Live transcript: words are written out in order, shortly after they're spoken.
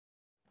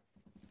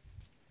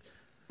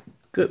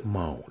Good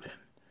morning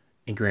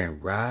and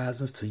grand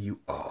risings to you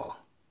all.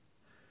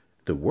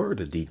 The word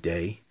of the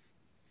day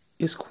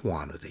is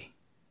quantity.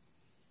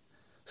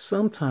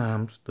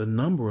 Sometimes the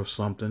number of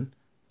something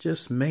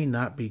just may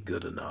not be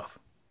good enough.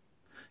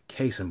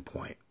 Case in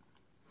point,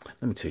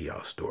 let me tell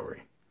y'all a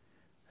story.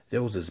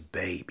 There was this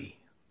baby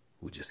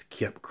who just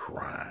kept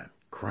crying.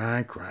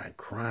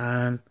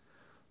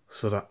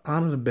 So to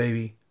honor the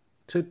baby,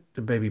 took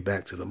the baby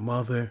back to the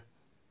mother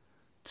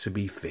to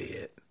be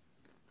fed.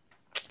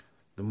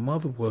 The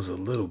mother was a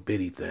little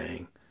bitty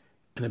thing,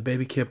 and the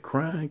baby kept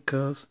crying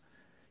because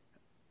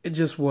it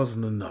just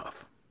wasn't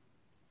enough.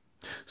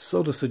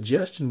 So the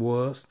suggestion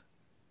was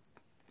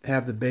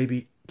have the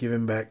baby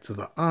given back to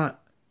the aunt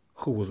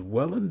who was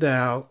well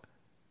endowed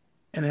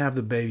and have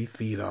the baby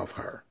feed off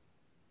her.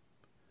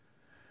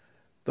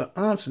 The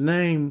aunt's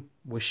name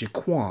was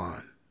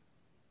Shaquan,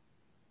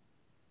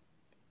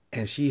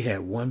 and she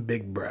had one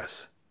big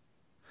breast.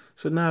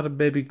 So now the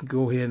baby can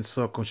go ahead and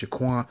suck on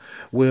Shaquan.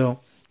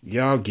 Well,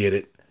 y'all get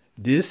it.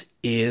 This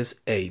is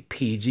a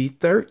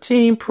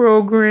PG-13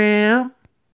 program.